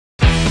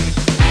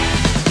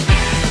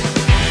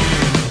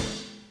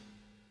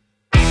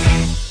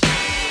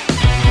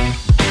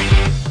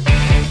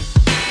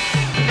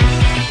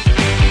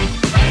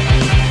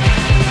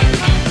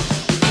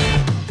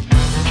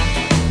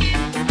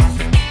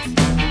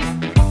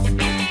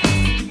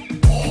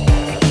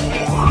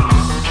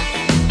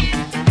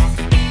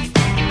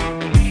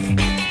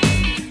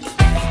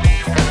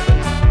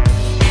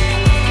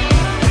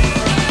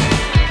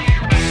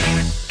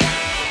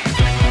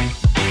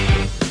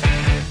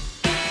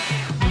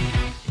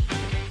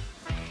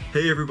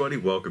Hey everybody,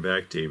 welcome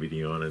back. David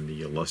Eon and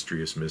the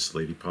illustrious Miss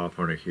Lady Pop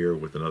Hunter here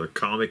with another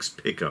comics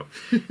pickup.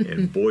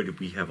 And boy, did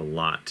we have a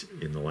lot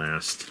in the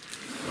last,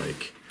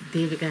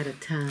 David got a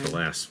ton. the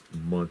last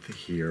month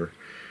here.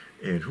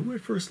 And who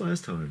went first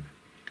last time?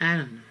 I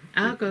don't know.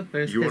 I'll go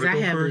first You because wanna I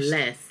go have first?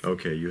 less.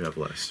 Okay, you have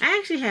less. I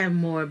actually have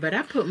more, but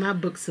I put my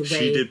books away.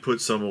 She did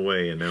put some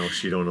away, and now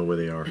she don't know where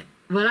they are.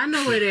 Well, I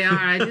know where they are.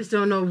 I just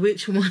don't know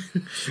which ones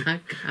I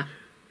got.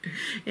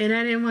 And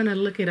I didn't want to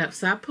look it up,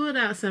 so I pulled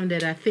out some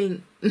that I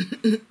think...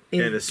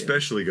 And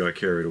especially got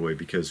carried away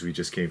because we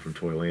just came from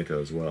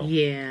Toylanta as well.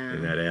 Yeah.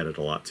 And that added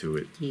a lot to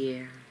it.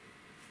 Yeah.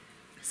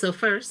 So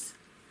first,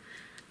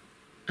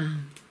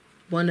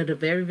 one of the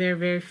very, very,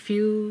 very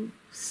few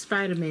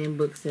Spider-Man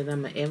books that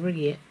I'm going to ever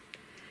get.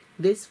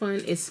 This one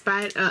is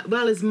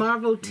it's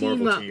Marvel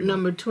Team Up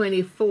number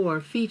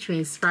 24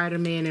 featuring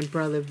Spider-Man and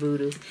Brother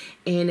Voodoos.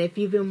 And if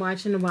you've been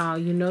watching a while,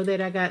 you know that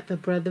I got the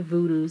Brother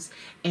Voodoos.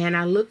 And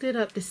I looked it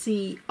up to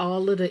see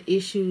all of the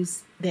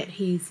issues that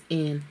he's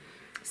in.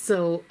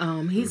 So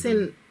he's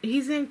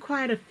in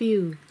quite a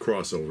few.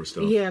 Crossover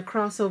stuff. Yeah,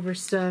 crossover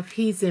stuff.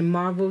 He's in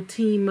Marvel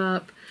Team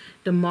Up,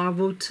 the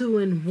Marvel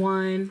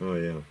 2-in-1. Oh,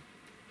 yeah.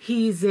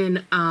 He's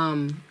in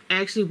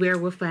actually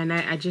Werewolf by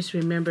Night. I just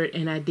remembered,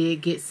 and I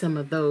did get some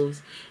of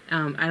those.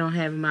 I don't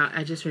have them out.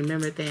 I just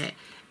remembered that.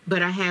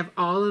 But I have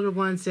all of the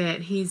ones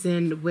that he's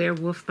in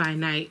Werewolf by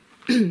Night.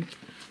 And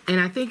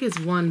I think it's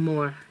one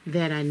more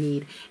that I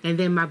need. And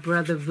then my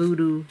Brother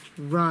Voodoo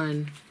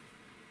run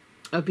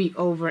will be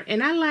over.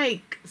 And I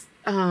like,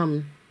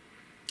 I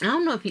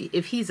don't know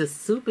if he's a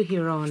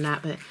superhero or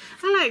not, but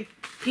I like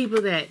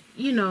people that,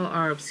 you know,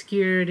 are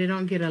obscure. They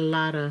don't get a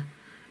lot of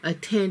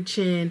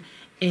attention.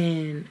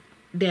 And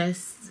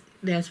that's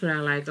what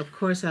I like. Of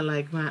course, I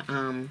like my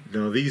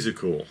Now these are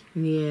cool.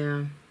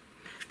 Yeah,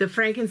 the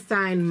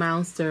Frankenstein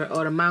monster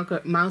or the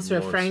monster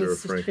of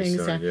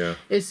Frankenstein. Yeah.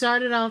 It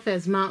started off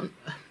as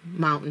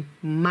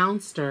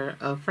monster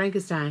of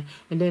Frankenstein,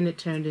 and then it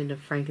turned into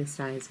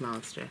Frankenstein's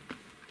monster.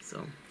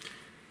 So.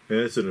 And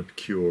it's an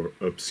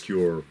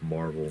obscure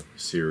Marvel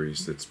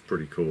series that's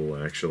pretty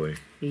cool, actually.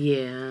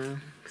 Yeah.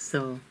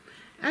 So,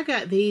 I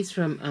got these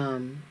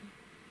from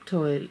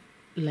Toylanta.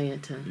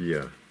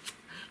 Yeah.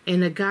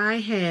 And the guy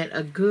had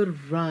a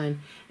good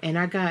run, and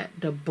I got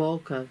the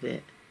bulk of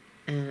it,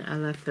 and I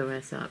left the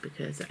rest out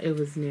because it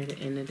was near the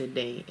end of the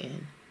day,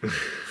 and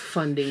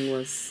funding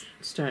was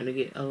starting to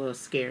get a little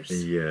scarce.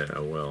 Yeah,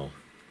 well,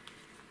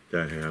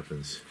 that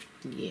happens.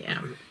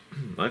 Yeah.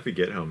 I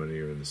forget how many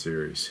are in the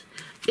series.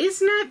 It's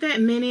not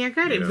that many. I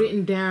got it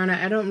written down.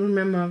 I don't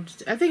remember.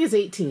 I think it's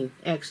 18,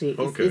 actually.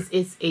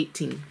 It's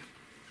 18.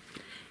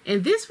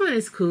 And this one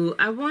is cool.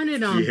 I won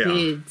it on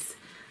bids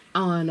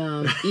on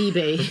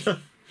eBay.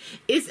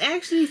 It's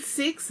actually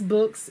 6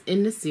 books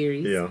in the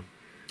series. Yeah.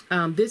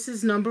 This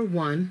is number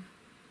 1.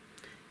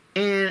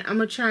 And I'm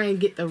going to try and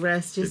get the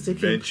rest just to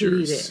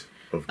complete it.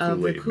 Of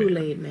the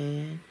Kool-Aid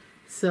Man.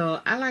 So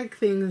I like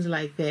things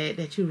like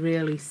that you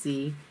rarely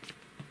see.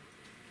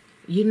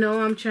 You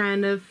know, I'm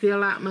trying to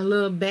fill out my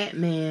little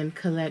Batman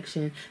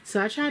collection.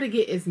 So I try to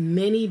get as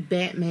many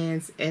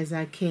Batmans as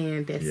I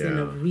can that's in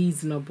a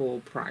reasonable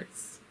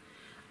price.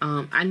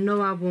 I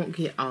know I won't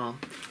get all.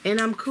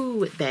 And I'm cool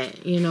with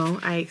that. You know,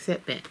 I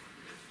accept that.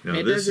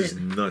 Now, this is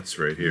nuts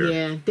right here.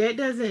 Yeah, that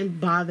doesn't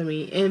bother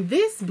me. And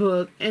this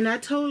book, and I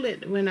told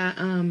it when I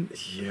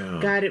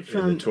got it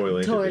from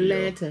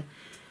Toylanta.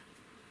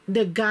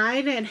 The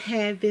guy that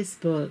had this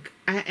book,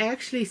 I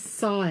actually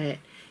saw it.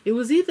 It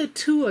was either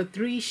 2 or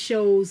 3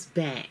 shows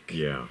back.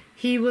 Yeah.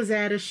 He was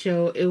at a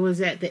show. It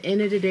was at the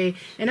end of the day.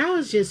 And I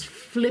was just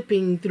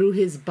flipping through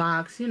his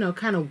box, you know,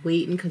 kind of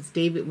waiting because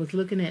David was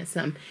looking at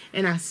something.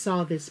 And I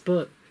saw this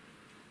book.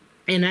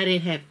 And I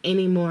didn't have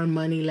any more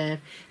money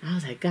left. I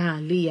was like,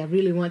 golly, I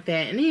really want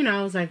that. And, you know,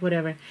 I was like,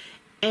 whatever.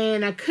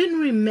 And I couldn't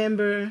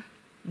remember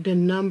the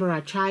number. I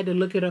tried to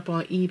look it up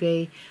on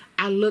eBay.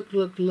 I looked.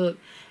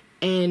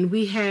 And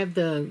we have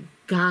the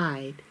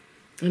guide.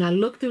 And I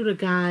looked through the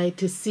guide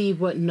to see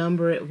what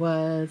number it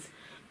was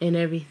and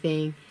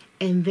everything.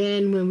 And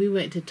then when we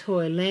went to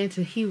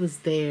Toylanta, he was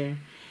there.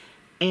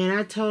 And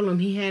I told him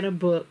he had a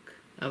book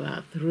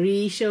about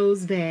 3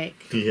 shows back.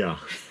 Yeah.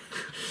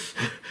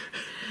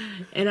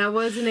 And I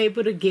wasn't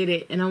able to get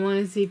it. And I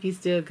wanted to see if he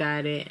still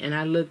got it. And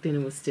I looked and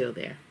it was still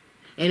there.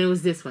 And it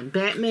was this one.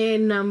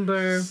 Batman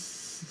number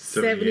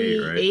 78,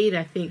 right?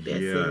 I think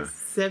that says.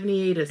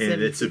 78 or 76.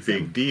 And it's a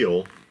big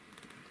deal.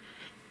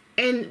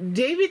 And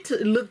David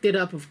looked it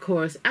up, of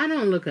course. I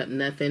don't look up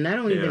nothing. I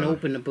don't even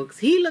open the books.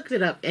 He looked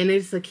it up, and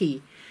it's a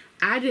key.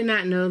 I did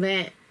not know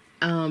that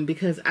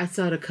because I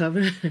saw the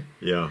cover.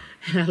 Yeah.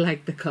 And I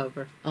like the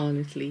cover,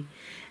 honestly.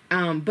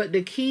 But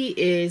the key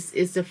is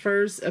the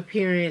first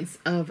appearance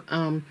of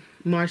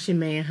Martian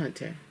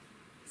Manhunter.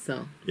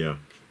 So. Yeah.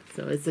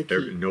 So it's a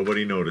key.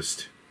 Nobody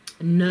noticed.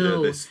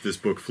 No. Yeah, this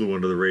book flew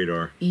under the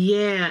radar.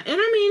 Yeah. And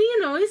I mean,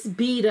 you know, it's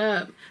beat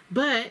up.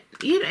 But,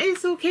 you know,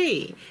 it's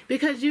okay.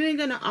 Because you ain't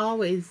going to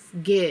always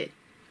get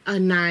a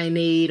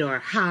 9.8 or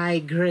high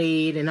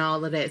grade and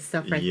all of that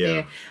stuff right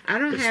there. I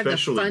don't have the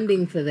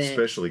funding for that.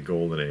 Especially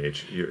Golden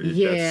Age.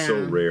 That's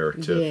so rare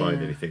to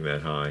find anything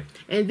that high.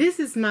 And this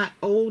is my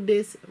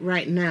oldest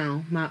right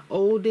now. My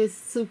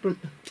oldest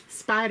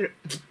Spider...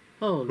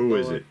 Oh, Who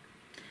is it?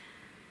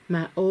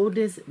 My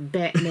oldest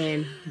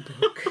Batman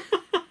book.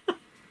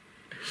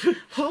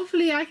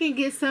 Hopefully I can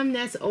get some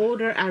that's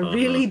older. I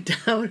really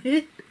doubt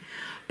it.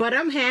 But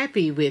I'm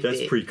happy with it.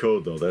 That's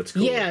pre-code, though. That's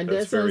cool. Yeah,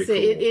 that's what I'm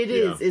saying. Cool. It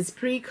is. It's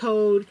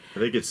pre-code. I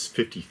think it's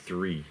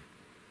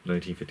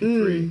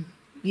 1953.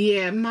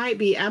 Yeah, it might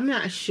be. I'm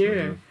not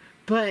sure.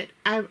 But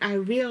I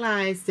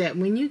realized that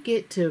when you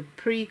get to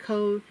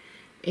pre-code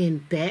in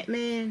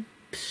Batman,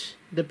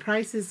 the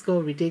prices go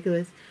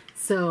ridiculous.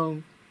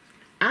 So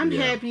I'm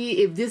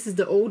happy if this is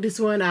the oldest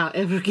one I'll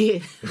ever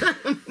get.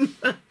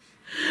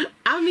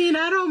 I mean,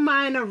 I don't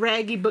mind a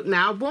raggy book.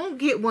 Now, I won't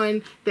get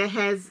one that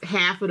has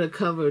half of the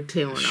cover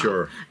torn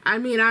off. I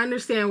mean, I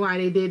understand why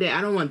they did it.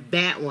 I don't want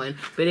that one.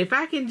 But if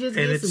I can just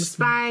get some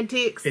spine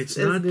ticks, it's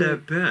not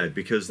that bad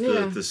because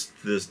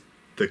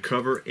the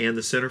cover and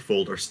the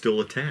centerfold are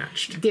still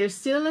attached. They're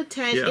still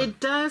attached. Yeah.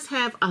 It does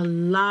have a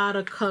lot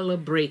of color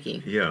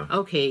breaking. Yeah.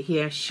 Okay,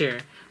 yeah, sure.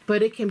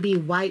 But it can be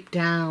wiped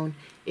down.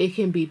 It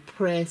can be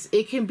pressed.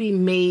 It can be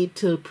made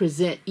to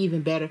present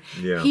even better.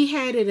 Yeah. He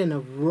had it in a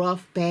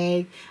rough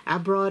bag. I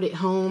brought it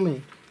home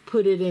and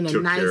put it in a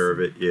Took care of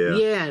it,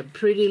 yeah,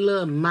 pretty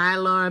little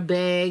Mylar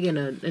bag and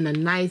a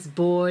nice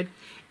board,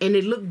 and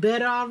it looked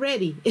better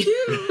already.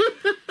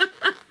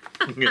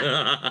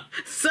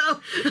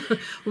 So,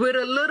 with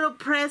a little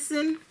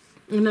pressing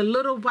and a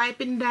little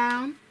wiping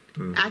down,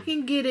 I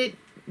can get it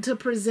to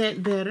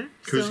present better.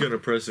 Who's going to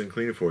press and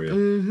clean it for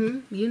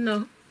you? You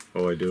know.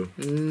 Oh, I do?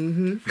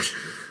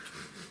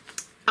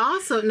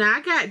 Also, now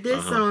I got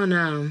this on,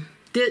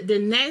 the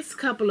next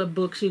couple of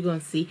books you're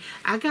going to see,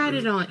 I got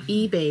it on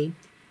eBay.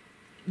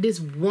 This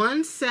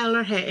one seller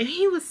and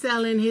he was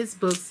selling his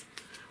books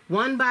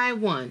one by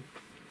one.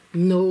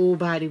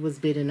 Nobody was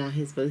bidding on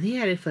his books. He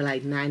had it for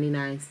like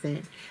 99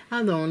 cents.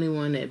 I'm the only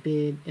one that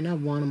bid, and I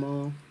won them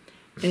all.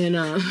 And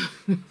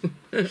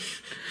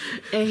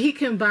and he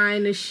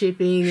combined the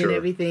shipping and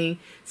everything,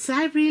 so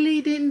I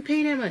really didn't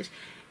pay that much.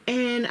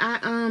 And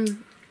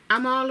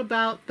I'm all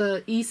about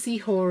the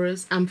EC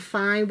horrors. I'm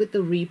fine with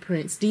the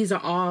reprints. These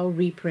are all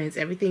reprints.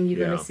 Everything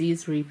you're gonna see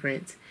is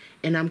reprints,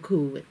 and I'm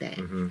cool with that.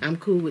 I'm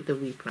cool with the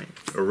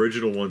reprints.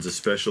 Original ones,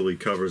 especially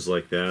covers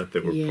like that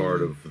were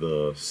part of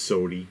the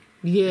Sodi.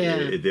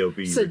 Yeah, they'll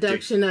be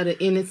Seduction of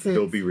the Innocents.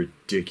 They'll be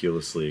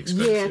ridiculously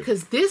expensive. Yeah,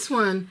 because this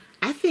one,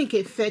 I think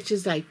it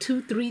fetches like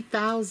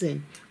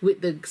 $2,000-3,000 with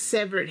the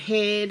severed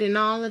head and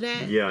all of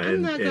that. Yeah,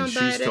 and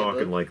she's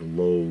talking like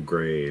low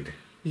grade.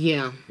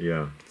 Yeah.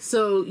 Yeah.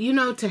 So,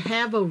 to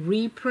have a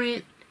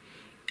reprint,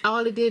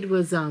 all it did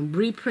was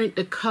reprint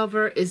the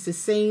cover. It's the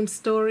same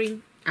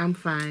story. I'm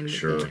fine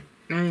with that.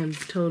 I am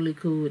totally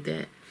cool with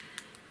that.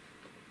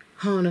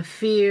 Hone of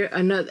Fear,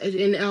 and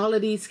all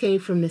of these came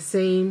from the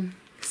same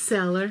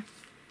seller.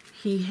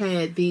 He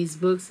had these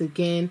books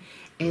again,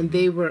 and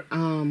they were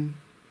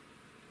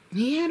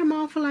he had them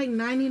all for like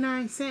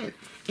 99 cents,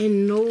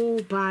 and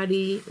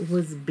nobody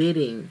was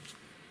bidding.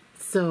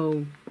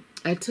 So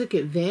I took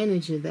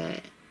advantage of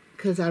that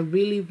because I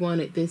really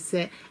wanted this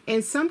set.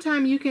 And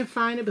sometimes you can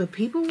find it, but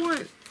people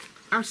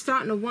are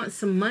starting to want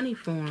some money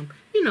for them.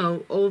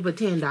 Over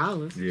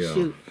 $10. Yeah.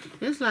 Shoot,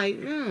 it's like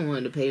I don't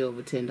want to pay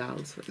over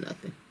 $10 for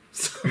nothing.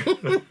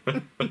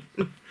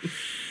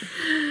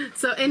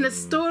 So in the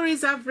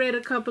stories, I've read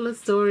a couple of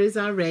stories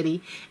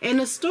already, and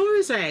the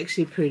stories are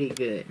actually pretty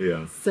good.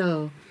 Yeah.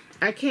 So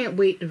I can't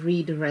wait to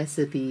read the rest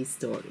of these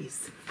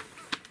stories.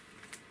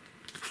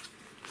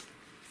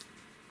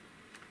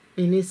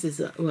 And this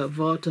is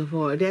Vault of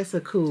Horror. That's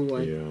a cool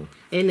one.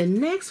 Yeah. And the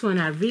next one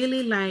I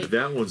really like.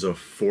 That one's a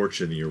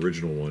fortune, the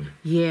original one.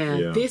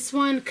 Yeah. This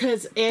one,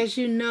 because as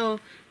you know,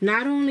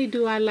 not only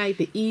do I like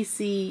the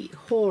EC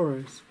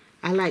horrors,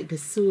 I like the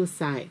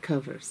suicide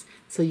covers.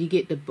 So you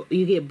get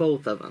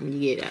both of them.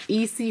 You get an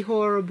EC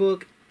horror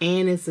book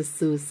and it's a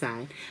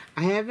suicide.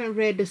 I haven't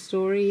read the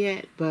story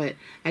yet, but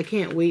I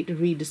can't wait to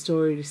read the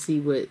story to see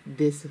what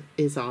this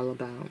is all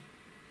about.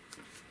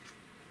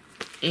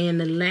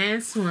 And the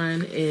last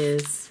one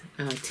is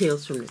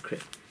Tales from the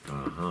Crypt.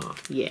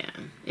 Yeah.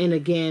 And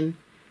again,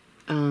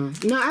 no,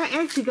 I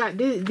actually got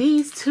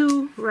these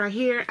two right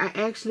here. I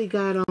actually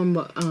got on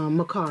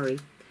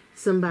Macari.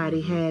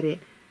 Somebody had it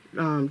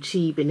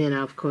cheap, and then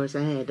of course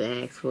I had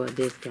to ask for a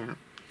discount.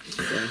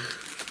 So,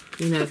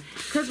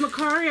 because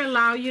Macari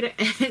allow you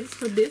to ask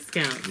for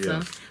discounts.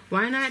 Yeah. So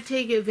why not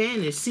take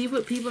advantage? See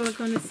what people are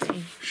going to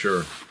say.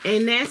 Sure.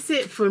 And that's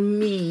it for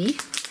me.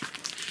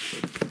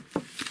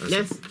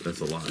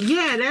 That's a lot.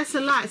 Yeah, that's a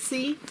lot.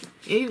 See,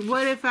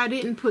 what if I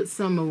didn't put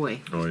some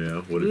away? Oh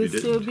yeah, what if you didn't? We'd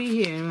still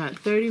be here in about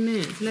 30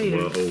 minutes later.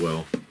 Well, oh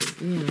well.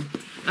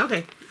 Yeah.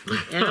 Okay.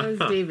 Now it's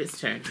David's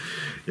turn.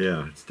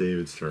 Yeah, it's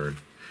David's turn.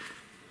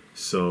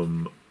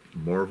 Some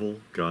Marvel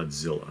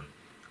Godzilla,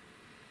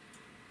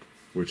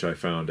 which I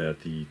found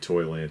at the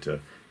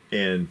Toylanta,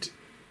 and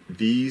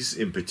these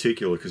in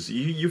particular, because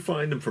you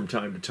find them from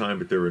time to time,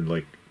 but they're in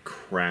like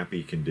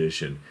crappy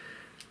condition.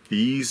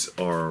 These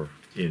are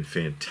in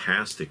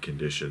fantastic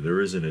condition.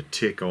 There isn't a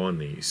tick on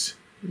these.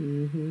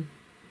 Mm-hmm.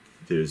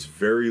 There's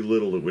very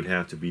little that would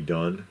have to be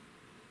done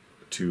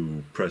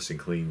to press and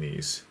clean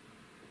these.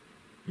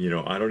 You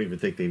know, I don't even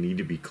think they need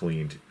to be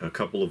cleaned. A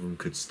couple of them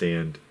could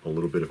stand a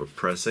little bit of a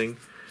pressing,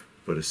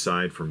 but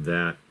aside from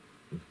that,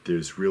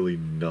 there's really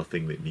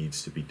nothing that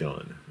needs to be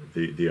done.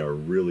 They are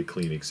really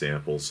clean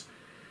examples.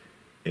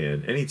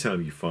 And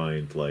anytime you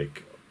find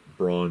like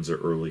bronze or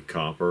early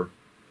copper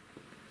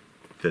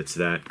that's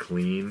that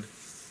clean,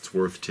 it's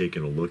worth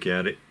taking a look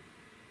at it.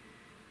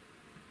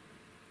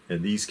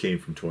 And these came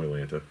from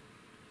Toylanta,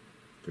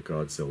 the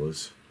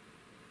Godzillas.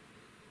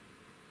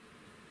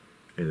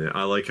 And then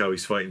I like how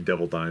he's fighting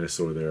Devil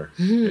Dinosaur there.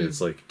 And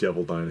it's like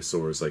Devil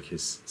Dinosaur is like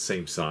his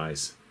same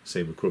size,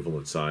 same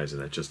equivalent size,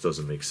 and that just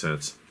doesn't make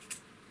sense.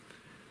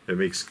 It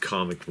makes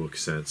comic book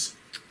sense.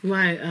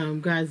 Why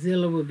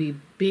Godzilla would be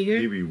bigger?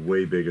 He'd be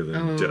way bigger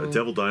than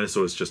Devil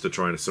Dinosaur is just a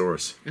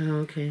Tyrannosaurus. Oh,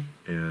 okay.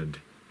 And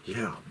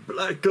yeah,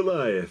 Black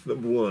Goliath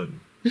 #1.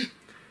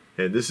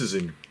 And this is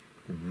in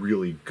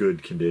really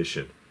good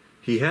condition.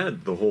 He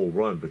had the whole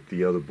run, but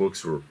the other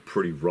books were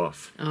pretty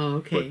rough. Oh,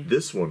 okay. But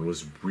this one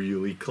was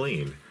really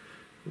clean,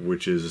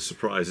 which is a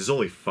surprise. There's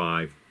only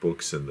 5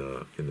 books in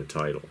the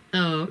title.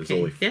 Oh, okay. There's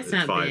only That's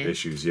not 5 bad.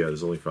 issues. Yeah,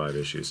 there's only 5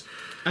 issues.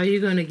 Are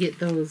you going to get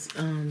those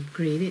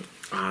graded?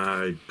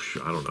 I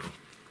don't know.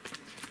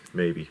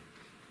 Maybe.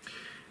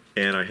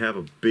 And I have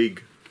a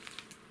big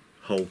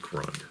Hulk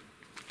run.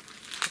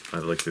 I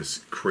have like this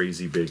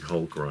crazy big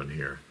Hulk run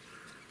here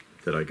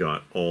that I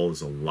got all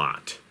as a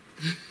lot.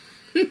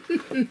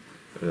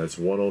 And that's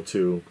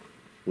 102,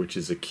 which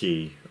is a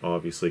key,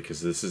 obviously,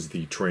 because this is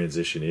the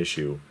transition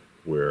issue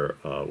where,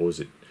 what was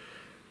it?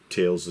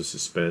 Tales of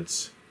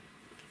Suspense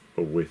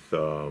with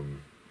Hulk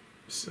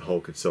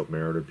and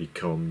Submariner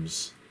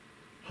becomes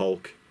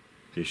Hulk,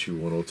 issue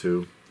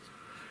 102.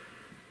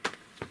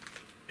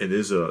 And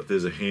there's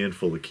a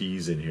handful of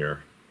keys in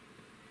here.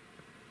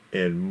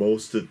 And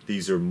most of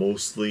these are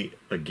mostly,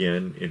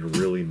 again, in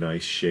really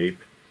nice shape.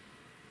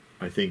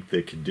 I think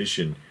the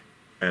condition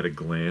at a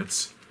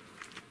glance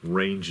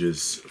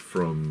ranges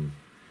from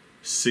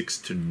 6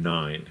 to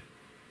 9.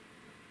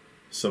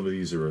 Some of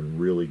these are in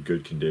really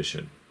good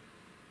condition.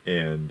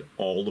 And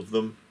all of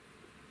them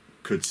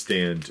could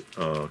stand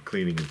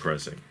cleaning and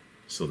pressing.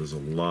 So there's a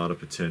lot of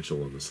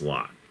potential in this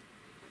lot.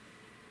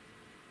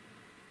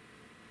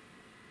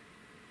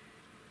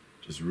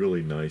 Just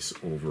really nice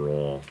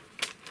overall.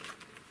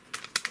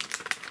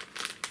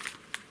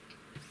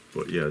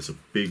 But yeah, it's a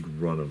big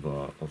run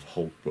of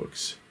Hulk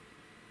books.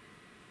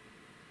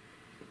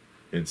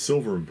 And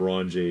Silver and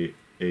Bronze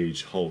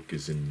Age Hulk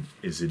is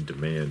in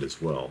demand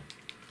as well.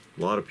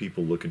 A lot of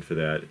people looking for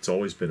that. It's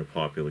always been a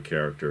popular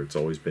character. It's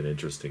always been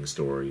interesting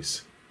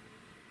stories.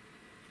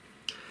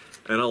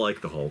 And I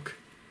like the Hulk.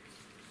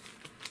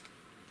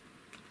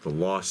 The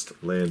lost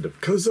land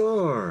of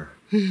Khazar.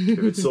 If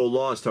it's so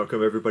lost, how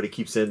come everybody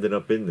keeps ending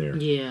up in there?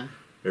 Yeah.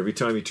 Every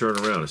time you turn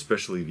around,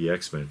 especially the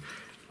X-Men.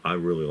 I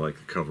really like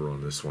the cover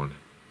on this one.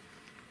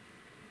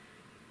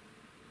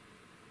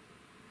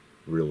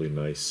 Really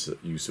nice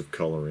use of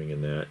coloring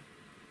in that.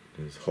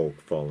 There's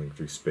Hulk falling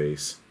through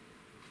space.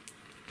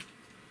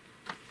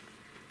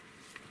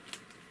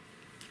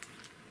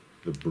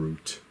 The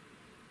Brute.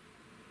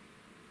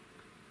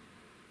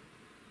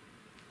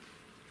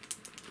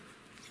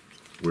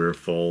 Where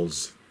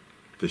falls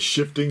the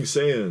shifting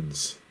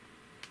sands?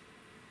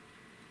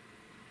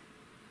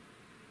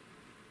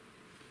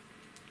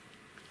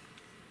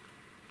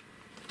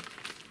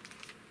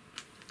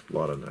 A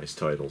lot of nice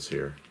titles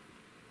here.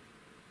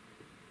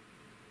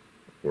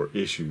 Or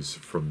issues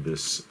from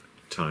this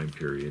time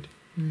period.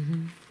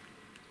 Mm-hmm.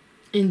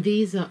 And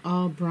these are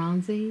all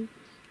Bronze Age?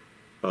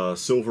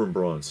 Silver and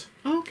bronze.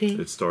 Okay.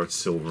 It starts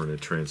silver and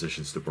it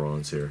transitions to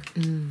bronze here.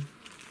 Mm.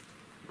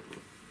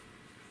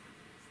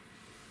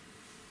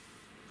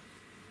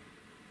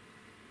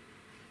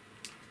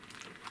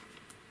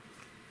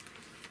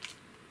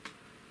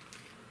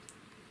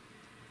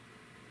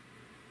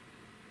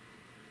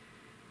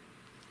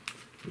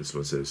 This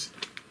one says,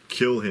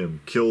 kill him,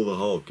 kill the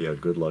Hulk. Yeah,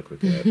 good luck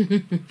with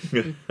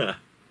that.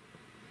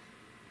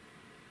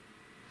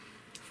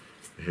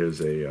 Here's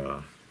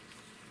a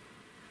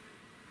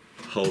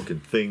Hulk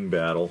and Thing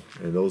battle,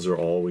 and those are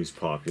always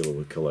popular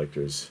with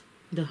collectors.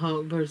 The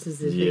Hulk versus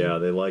the Thing. Yeah,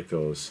 they like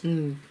those.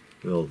 Mm.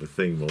 Well, the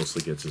Thing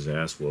mostly gets his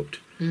ass whooped,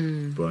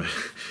 but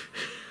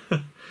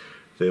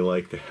they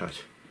like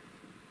that.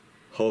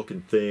 Hulk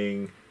and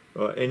Thing,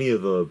 any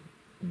of the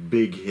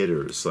big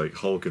hitters like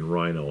Hulk and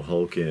Rhino,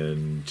 Hulk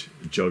and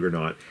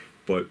Juggernaut,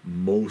 but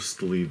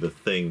mostly the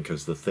Thing,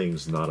 because the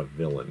Thing's not a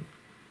villain.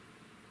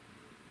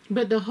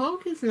 But the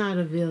Hulk is not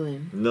a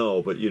villain.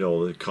 No, but you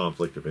know, the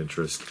conflict of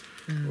interest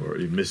or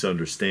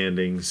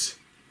misunderstandings,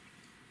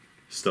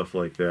 stuff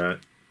like that.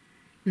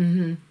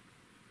 Mm-hmm.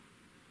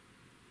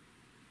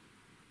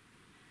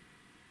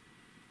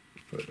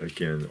 But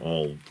again,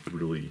 all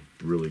really,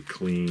 really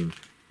clean.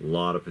 A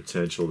lot of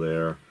potential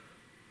there.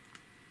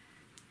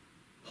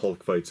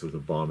 Hulk fights with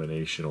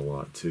Abomination a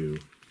lot too.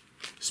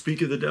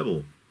 Speak of the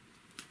devil,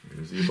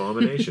 here's the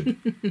Abomination.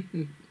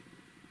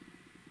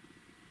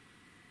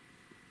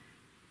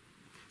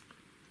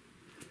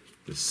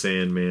 The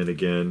Sandman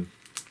again.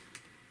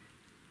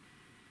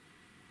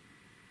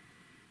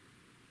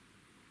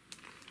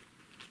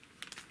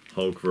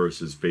 Hulk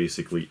versus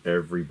basically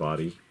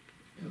everybody.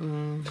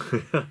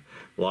 A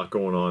lot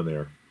going on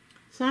there.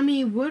 So, I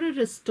mean, what are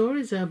the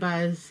stories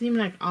about? It seems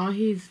like all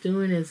he's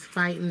doing is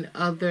fighting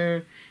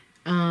other,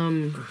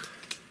 other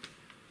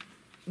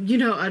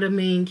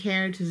main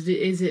characters.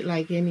 Is it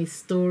like any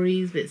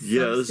stories that?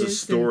 Yeah, there's a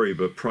story,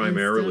 but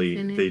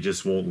primarily they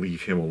just won't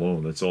leave him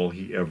alone. That's all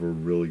he ever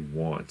really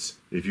wants.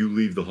 If you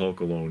leave the Hulk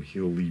alone,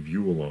 he'll leave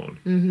you alone.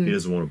 Mm-hmm. He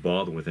doesn't want to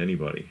bother with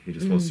anybody. He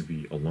just wants to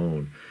be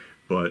alone.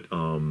 But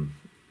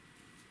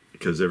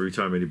because every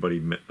time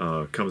anybody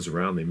comes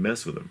around, they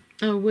mess with him.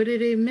 Oh, what are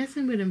they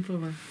messing with him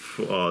for?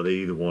 They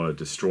either want to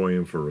destroy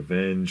him for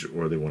revenge,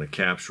 or they want to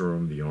capture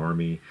him, the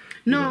army.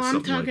 No,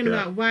 I'm talking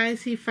about why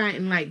is he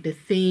fighting like the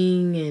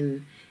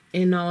Thing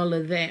and all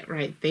of that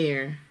right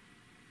there.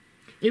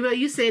 Well,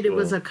 you said it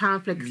was a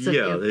conflict of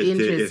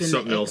interest. If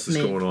something else is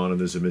going on and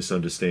there's a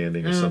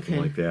misunderstanding or something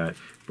like that.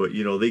 But,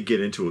 they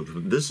get into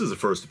it. This is the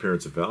first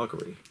appearance of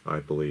Valkyrie, I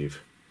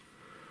believe.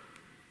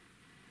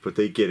 But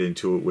they get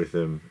into it with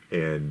him,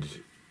 and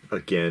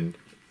again,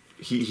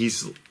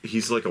 he's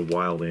like a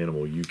wild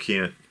animal. You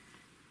can't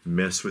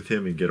mess with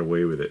him and get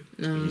away with it.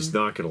 He's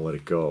not going to let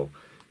it go.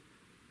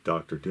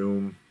 Dr.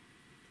 Doom,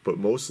 but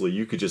mostly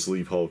you could just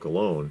leave Hulk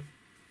alone,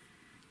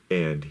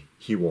 and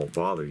he won't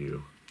bother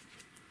you.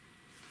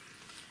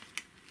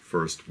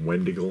 First,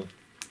 Wendigo.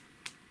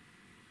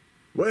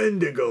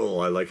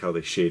 I like how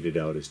they shaded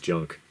out his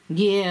junk.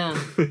 Yeah,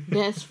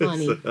 that's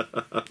funny.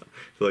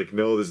 Like,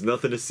 no, there's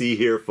nothing to see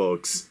here,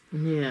 folks.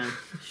 Yeah,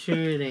 sure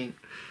it ain't.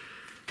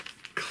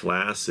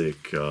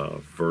 Classic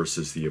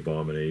versus the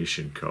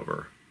Abomination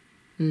cover.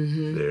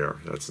 Mm-hmm. There,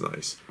 that's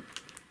nice.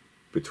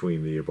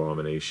 Between the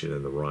Abomination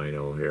and the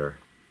Rhino here.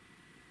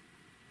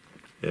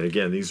 And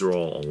again, these are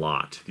all a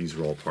lot. These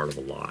are all part of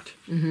a lot.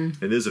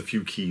 Mm-hmm. And there's a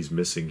few keys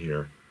missing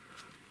here.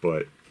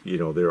 But,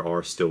 there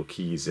are still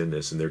keys in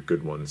this, and they're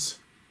good ones.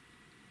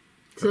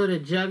 So the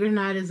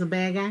Juggernaut is a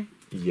bad guy?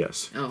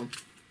 Yes. Oh.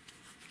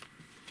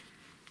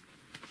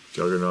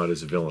 Juggernaut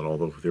is a villain,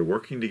 although they're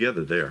working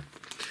together there.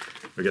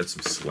 I got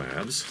some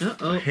slabs.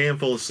 Uh-oh. A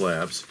handful of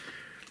slabs.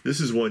 This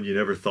is one you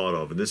never thought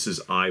of, and this is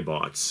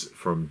iBots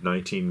from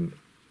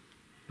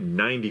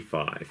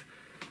 1995.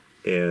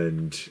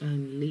 And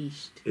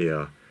Unleashed.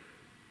 Yeah.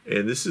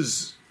 And this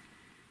is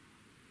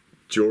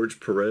George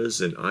Perez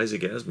and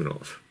Isaac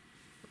Asimov.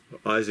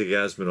 Isaac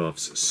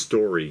Asimov's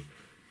story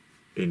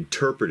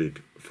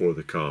interpreted for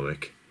the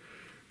comic,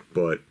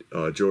 but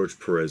George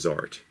Perez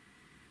art.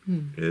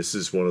 And this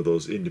is one of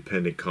those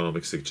independent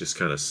comics that just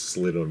kind of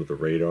slid under the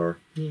radar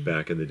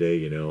back in the day,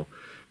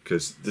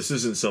 because this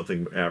isn't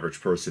something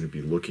average person would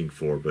be looking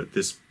for, but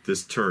this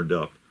turned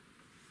up.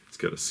 It's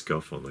got a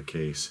scuff on the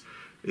case.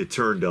 It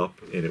turned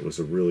up, and it was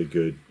a really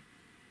good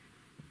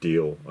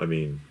deal. I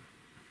mean,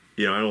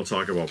 I don't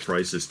talk about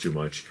prices too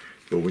much,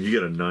 but when you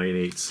get a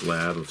 9/8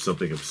 slab of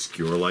something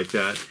obscure like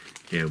that,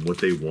 and what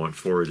they want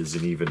for it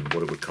isn't even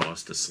what it would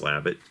cost to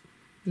slab it.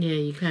 Yeah,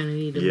 you kind of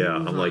need to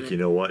I'm like, you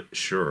know what?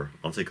 Sure,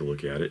 I'll take a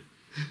look at it.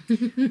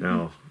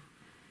 Now,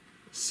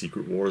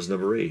 Secret Wars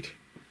number 8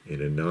 in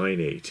a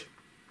 9/8.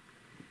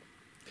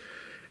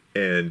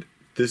 And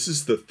this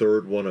is the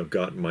third one I've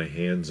gotten my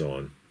hands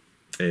on.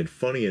 And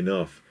funny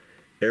enough,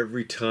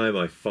 every time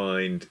I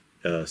find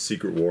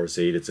Secret Wars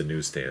 8, it's a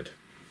newsstand.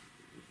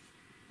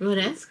 Well,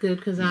 that's good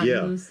because I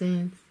have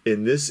newsstands.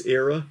 In this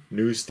era,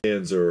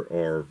 newsstands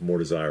are more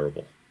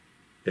desirable.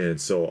 And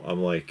so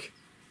I'm like,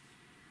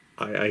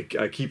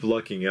 I keep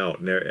lucking out.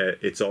 And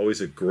it's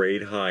always a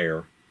grade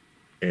higher,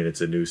 and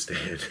it's a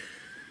newsstand.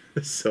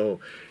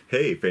 So,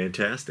 hey,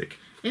 fantastic.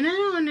 And I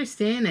don't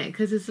understand that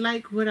because it's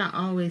like what I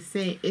always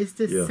say. It's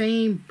the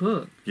same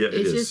book. Yeah,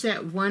 it's just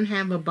that one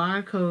have a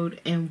barcode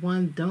and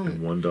one don't.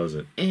 And one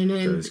doesn't. And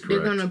then they're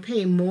going to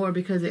pay more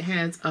because it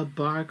has a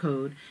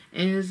barcode.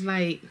 And it's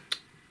like...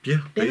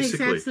 Yeah, that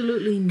basically. makes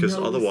absolutely no sense.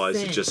 Because otherwise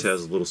it just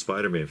has a little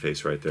Spider-Man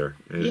face right there.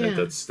 And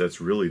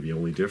that's really the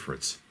only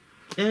difference.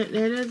 That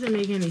doesn't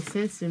make any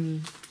sense to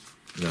me.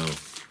 No.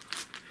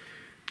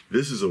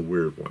 This is a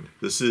weird one.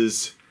 This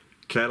is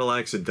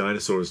Cadillacs and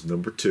Dinosaurs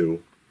number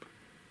 2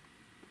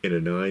 in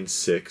a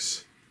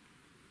 9/6.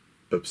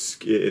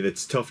 And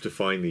it's tough to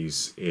find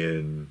these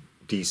in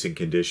decent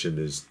condition.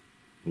 There's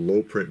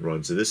low print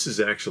runs. And this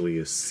is actually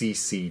a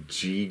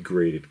CCG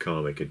graded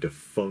comic, a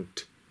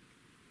defunct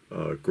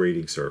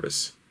grading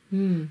service.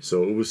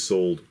 So it was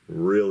sold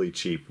really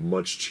cheap,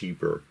 much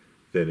cheaper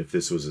than if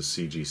this was a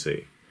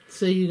CGC.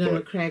 So you're going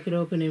to crack it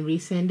open and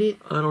resend it?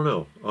 I don't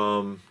know.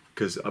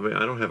 Because, I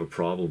don't have a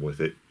problem with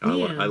it.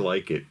 I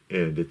like it.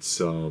 And it's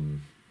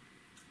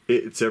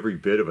every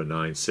bit of a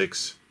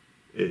 9/6.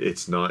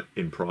 It's not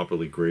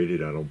improperly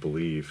graded, I don't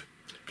believe.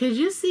 Because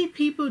you see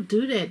people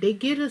do that. They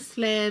get a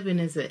slab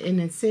and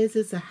it says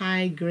it's a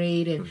high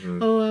grade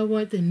and, I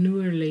want the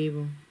newer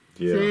label.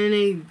 Yeah. So then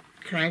they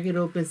crack it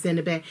open, send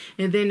it back,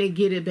 and then they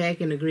get it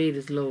back and the grade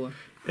is lower.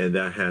 And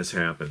that has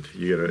happened.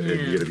 You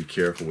gotta be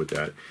careful with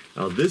that.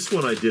 Now this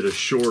one I did a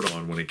short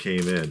on when it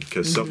came in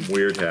because something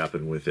weird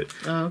happened with it.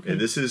 Oh, okay. And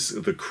this is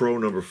the Crow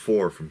number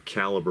 4 from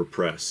Caliber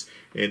Press.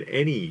 And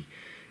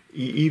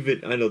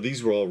even I know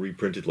these were all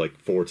reprinted like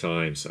 4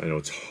 times. I know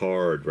it's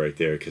hard right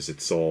there because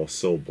it's all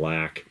so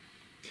black.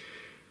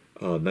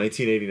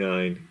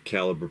 1989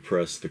 Caliber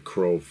Press, The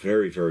Crow,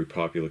 very, very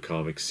popular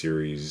comic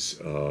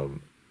series.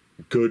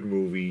 Good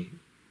movie,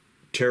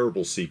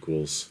 terrible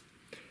sequels,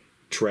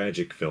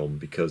 tragic film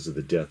because of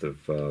the death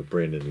of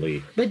Brandon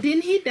Lee. But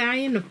didn't he die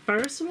in the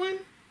first one?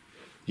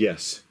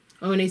 Yes.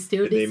 Oh, and they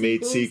still did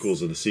made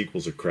sequels, and the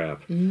sequels are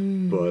crap.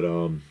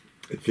 But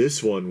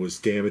this one was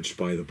damaged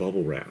by the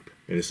bubble wrap.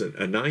 And it's a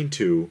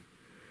 9.2.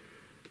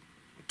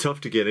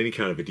 Tough to get any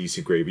kind of a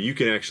decent grade, but you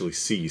can actually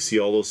see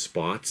all those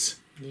spots?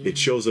 Yeah. It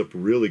shows up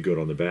really good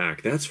on the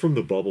back. That's from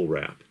the bubble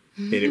wrap,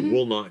 and it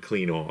will not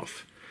clean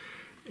off.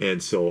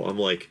 And so I'm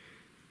like,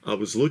 I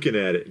was looking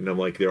at it, and I'm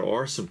like, there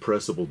are some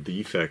pressable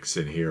defects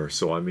in here.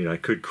 So, I mean, I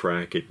could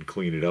crack it and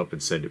clean it up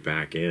and send it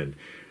back in.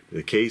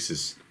 The case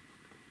is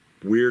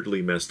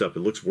weirdly messed up. It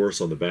looks worse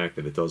on the back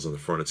than it does on the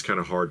front. It's kind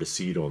of hard to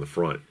see it on the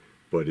front,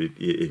 but it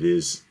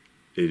is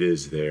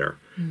there.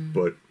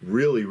 But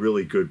really,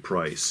 really good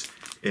price.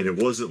 And it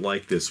wasn't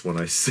like this when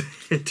I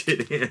sent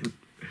it in.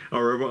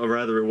 Or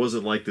rather, it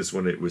wasn't like this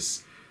when it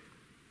was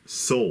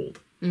sold.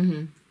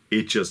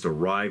 It just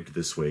arrived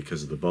this way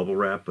because of the bubble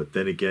wrap. But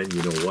then again,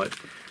 you know what?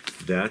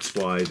 That's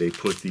why they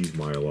put these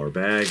Mylar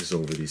bags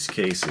over these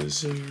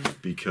cases,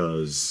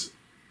 because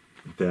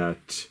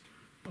that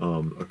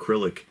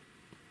acrylic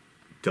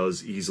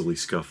does easily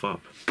scuff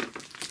up.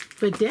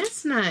 But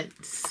that's not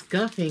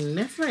scuffing.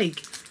 That's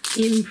like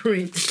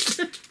imprint.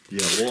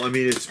 Yeah, well, I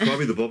mean, it's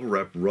probably the bubble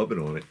wrap rubbing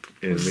on it,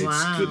 and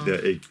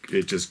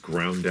it just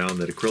ground down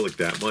that acrylic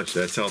that much.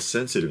 That's how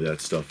sensitive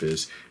that stuff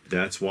is.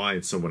 That's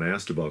why someone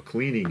asked about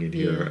cleaning in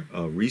here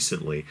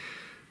recently.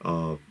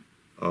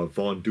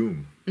 Von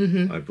Doom,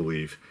 I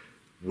believe,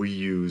 we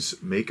use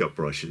makeup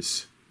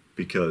brushes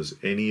because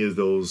any of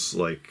those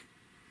like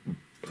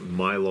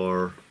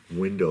Mylar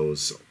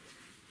windows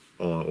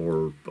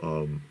or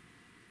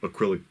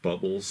acrylic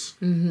bubbles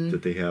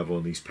that they have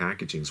on these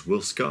packagings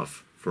will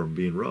scuff from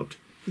being rubbed.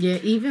 Yeah,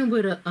 even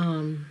with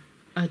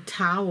a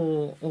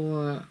towel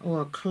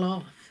or a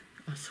cloth,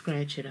 I'll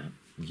scratch it up.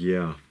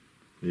 Yeah,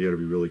 you got to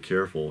be really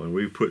careful. And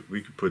we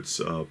could put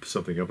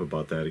something up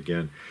about that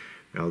again.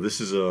 Now this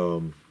is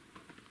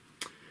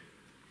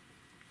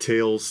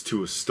Tales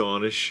to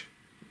Astonish,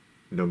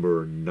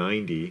 number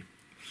 90,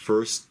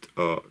 first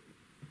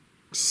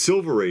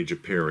Silver Age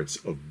appearance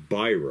of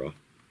Byra,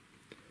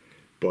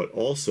 but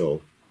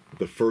also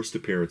the first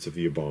appearance of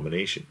the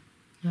Abomination.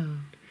 Oh.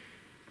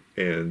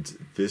 And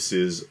this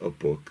is a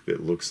book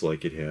that looks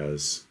like it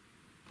has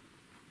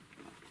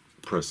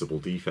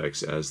pressable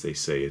defects, as they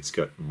say. It's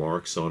got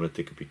marks on it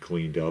that could be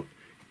cleaned up.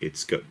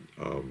 It's got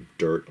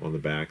dirt on the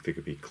back that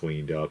could be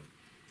cleaned up.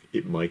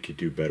 It could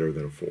do better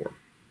than a 4.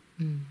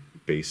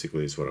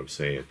 Basically is what I'm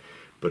saying.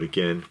 But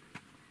again,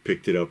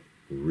 picked it up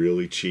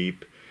really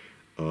cheap.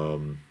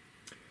 There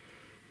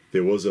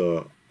was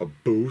a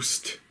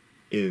boost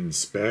in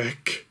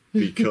spec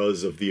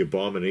because of the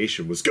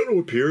Abomination was going to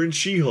appear in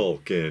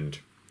She-Hulk, and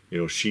you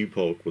know,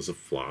 She-Hulk was a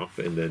flop,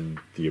 and then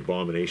the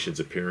Abomination's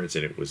appearance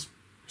in it was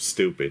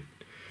stupid.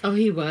 Oh,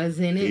 he was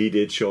in it? He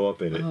did show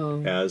up in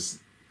it as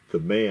the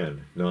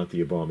Man, not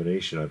the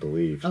Abomination, I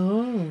believe.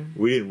 Oh.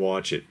 We didn't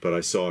watch it, but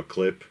I saw a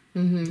clip,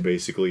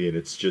 basically, and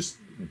it's just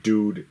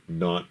dude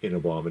not in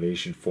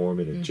Abomination form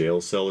in a jail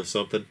cell or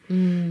something.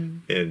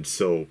 And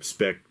so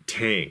spec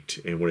tanked,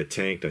 and when it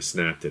tanked, I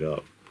snapped it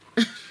up.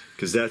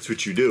 Because that's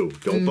what you do.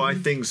 Don't buy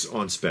things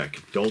on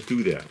spec. Don't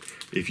do that.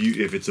 If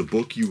it's a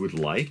book you would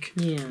like,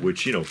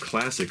 which, you know,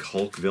 classic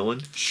Hulk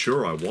villain,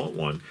 sure, I want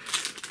one,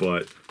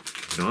 but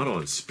not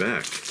on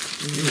spec.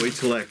 You wait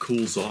till that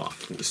cools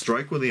off.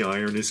 Strike when the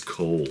iron is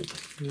cold,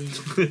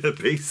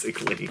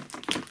 basically.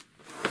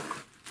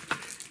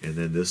 And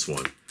then this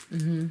one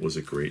was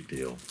a great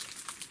deal.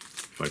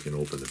 If I can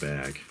open the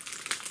bag.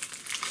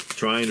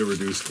 Trying to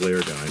reduce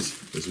glare, guys,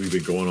 because we've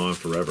been going on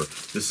forever.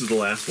 This is the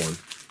last one.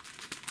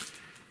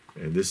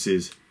 And this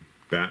is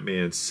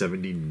Batman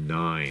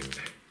 79.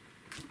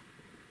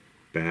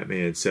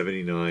 Batman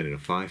 79 and a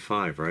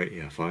 5.5, right?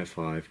 Yeah,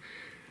 5.5.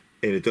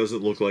 And it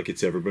doesn't look like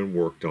it's ever been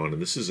worked on.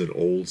 And this is an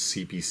old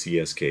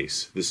CPCS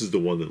case. This is the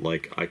one that,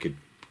 like, I could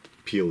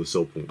peel this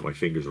open with my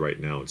fingers right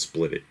now and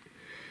split it.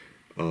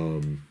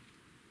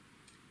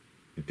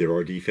 There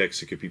are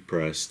defects that could be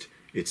pressed.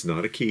 It's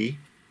not a key,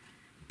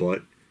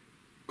 but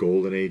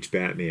Golden Age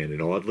Batman.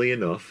 And oddly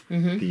enough,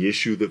 the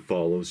issue that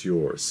follows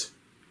yours.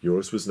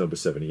 Yours was number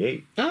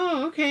 78.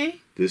 Oh,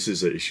 okay. This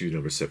is issue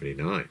number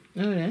 79.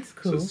 Oh, that's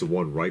cool. So it's the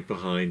one right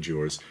behind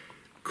yours.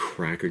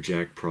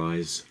 Crackerjack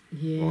prize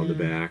on the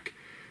back.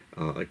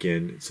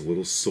 Again, it's a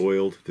little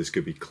soiled. This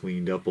could be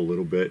cleaned up a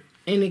little bit.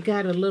 And it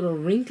got a little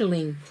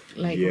wrinkling,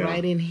 like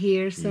right in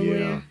here somewhere.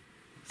 Yeah.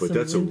 But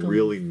that's a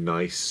really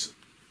nice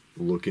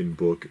looking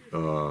book.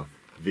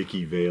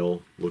 Vicky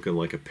Vale looking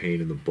like a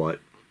pain in the butt.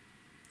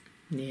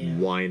 Yeah.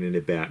 Whining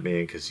at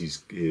Batman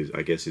because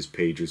I guess his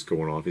pager's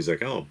going off. He's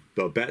like, oh,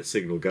 the bat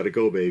signal, gotta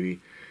go,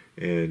 baby.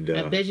 And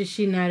I bet you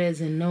she's not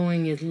as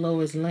annoying as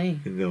Lois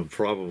Lane. No,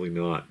 probably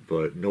not,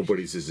 but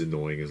nobody's as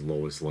annoying as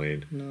Lois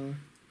Lane. No.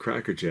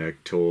 Cracker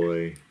Jack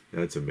toy,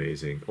 that's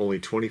amazing. Only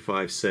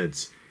 25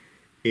 cents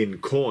in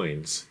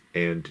coins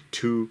and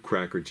 2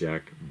 Cracker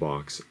Jack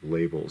box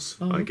labels.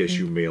 Oh, I guess okay.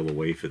 you mail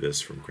away for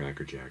this from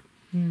Cracker Jack.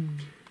 Hmm.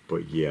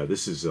 But yeah,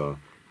 this is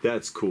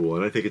that's cool,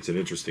 and I think it's an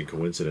interesting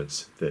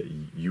coincidence that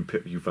you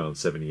found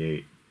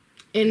 78.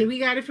 And we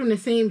got it from the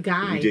same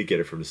guy. We did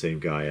get it from the same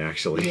guy,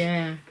 actually.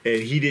 Yeah.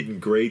 And he didn't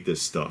grade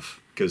this stuff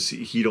because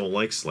he don't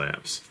like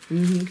slabs.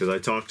 Because I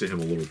talked to him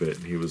a little bit,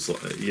 and he was, I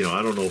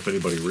don't know if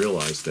anybody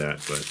realized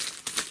that,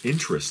 but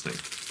interesting.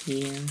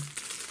 Yeah.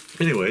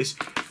 Anyways,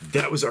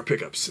 that was our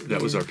pickups.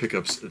 That was our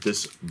pickups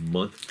this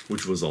month,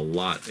 which was a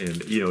lot.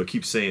 And, it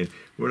keeps saying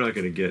we're not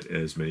going to get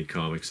as many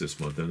comics this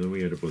month. And then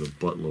we end up with a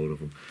buttload of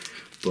them.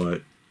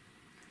 But,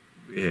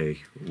 hey,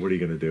 what are you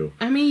going to do?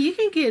 I mean, you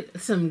can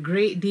get some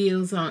great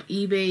deals on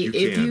eBay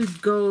if can. you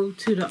go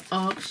to the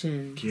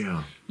auction.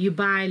 Yeah. You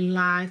buy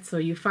lots, or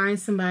you find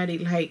somebody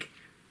like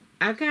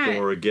I got.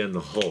 Or again,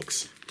 the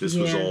Hulks. This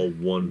was all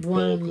one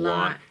bulk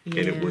lot, and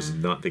it was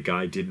not. The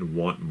guy didn't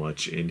want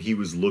much, and he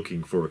was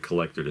looking for a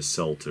collector to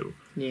sell to.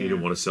 Yeah. He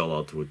didn't want to sell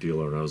out to a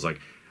dealer, and I was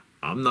like,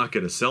 I'm not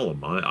going to sell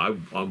them.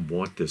 I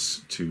want this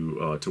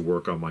to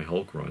work on my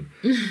Hulk run,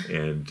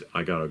 and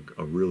I got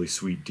a really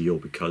sweet deal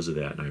because of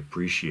that, and I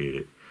appreciate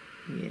it.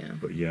 Yeah.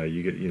 But yeah,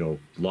 you get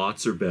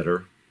lots are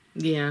better.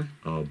 Yeah.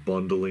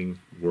 Bundling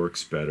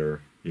works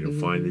better.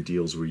 Find the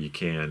deals where you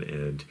can,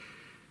 and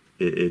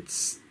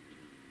it's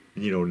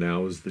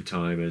now is the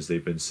time, as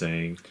they've been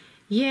saying.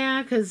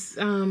 Yeah, because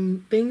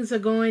things are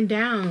going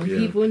down. Yeah.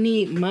 People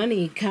need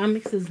money.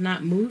 Comics is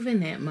not moving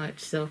that much.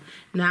 So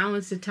now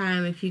is the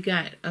time, if you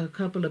got a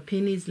couple of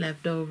pennies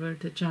left over,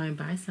 to try and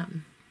buy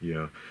something.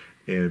 Yeah.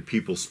 And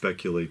people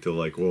speculate, they're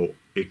like, well,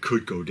 it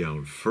could go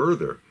down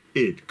further.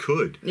 It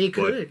could. It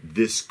could. But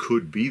this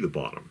could be the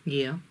bottom.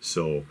 Yeah.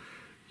 So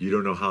you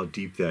don't know how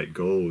deep that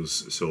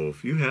goes. So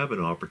if you have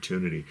an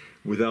opportunity,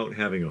 without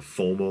having a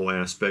FOMO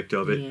aspect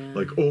of it,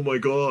 like, oh my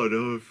God,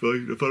 if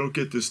I don't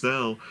get this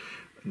now.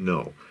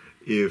 No.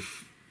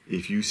 If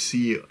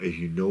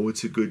you know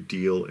it's a good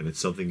deal and it's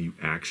something you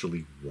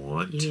actually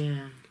want,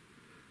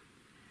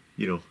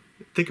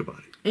 think about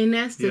it. And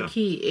that's the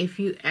key. If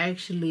you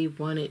actually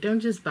want it, don't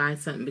just buy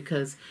something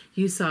because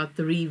you saw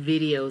 3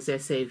 videos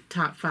that say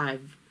top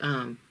 5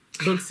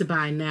 books to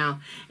buy now,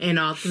 and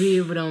all 3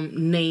 of them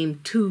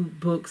named 2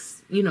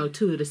 books, 2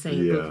 of the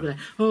same books. Like,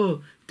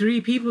 oh, 3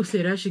 people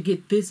said I should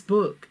get this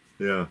book.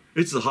 Yeah,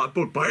 it's a hot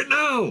book. Buy it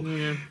now.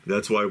 Yeah.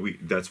 That's why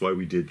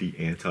we did the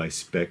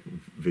anti-spec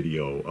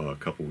video a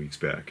couple weeks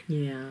back.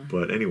 Yeah.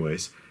 But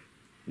anyways,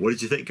 what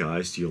did you think,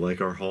 guys? Do you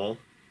like our haul?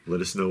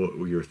 Let us know what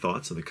were your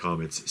thoughts in the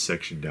comments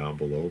section down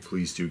below.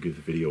 Please do give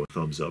the video a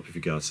thumbs up if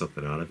you got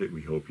something out of it.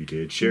 We hope you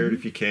did. Share it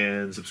if you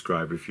can.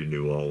 Subscribe if you're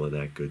new. All of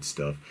that good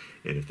stuff.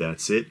 And if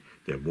that's it,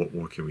 then what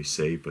more can we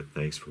say? But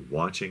thanks for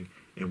watching,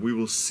 and we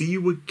will see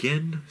you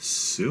again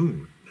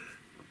soon.